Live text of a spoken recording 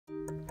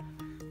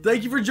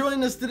Thank you for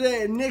joining us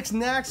today at Nick's,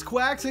 Nacks,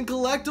 Quacks, and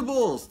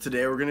Collectibles.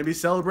 Today we're going to be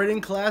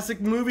celebrating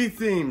classic movie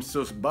themes,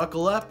 so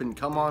buckle up and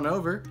come on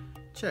over,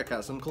 check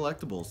out some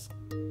collectibles.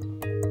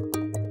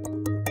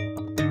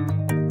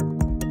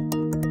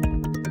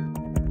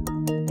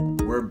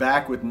 We're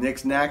back with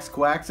Nick's, Nacks,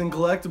 Quacks, and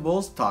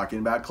Collectibles, talking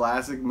about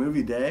classic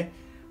movie day.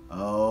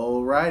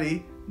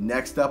 Alrighty,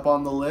 next up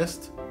on the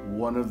list,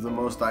 one of the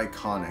most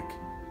iconic,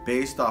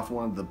 based off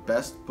one of the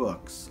best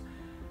books,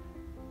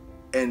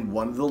 and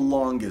one of the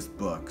longest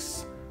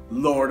books,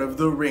 Lord of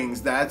the Rings.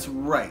 That's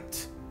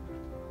right,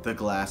 the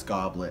glass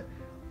goblet.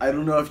 I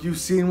don't know if you've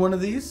seen one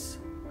of these,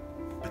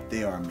 but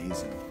they are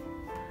amazing.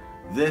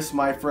 This,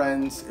 my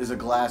friends, is a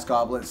glass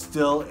goblet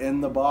still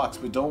in the box,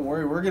 but don't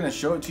worry, we're gonna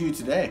show it to you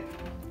today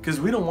because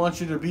we don't want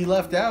you to be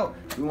left out.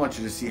 We want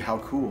you to see how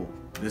cool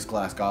this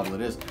glass goblet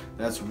is.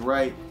 That's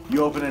right,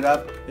 you open it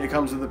up, it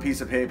comes with a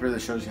piece of paper that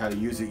shows you how to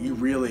use it. You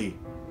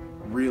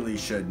really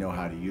should know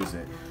how to use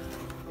it.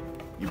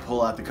 You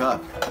pull out the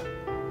cup,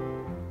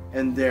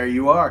 and there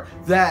you are.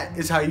 That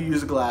is how you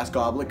use a glass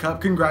goblet cup.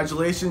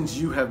 Congratulations,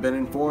 you have been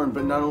informed.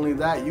 But not only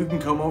that, you can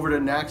come over to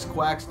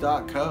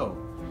nacksquacks.co.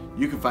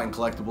 You can find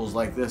collectibles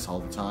like this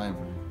all the time.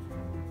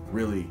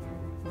 Really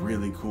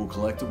cool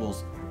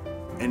collectibles.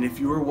 And if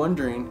you were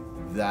wondering,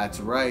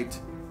 that's right,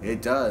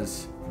 it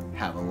does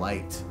have a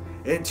light.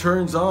 It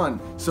turns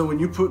on, so when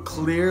you put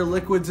clear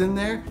liquids in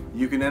there,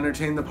 you can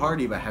entertain the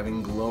party by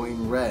having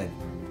glowing red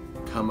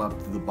come up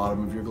to the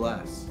bottom of your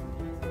glass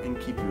and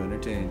keep you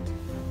entertained.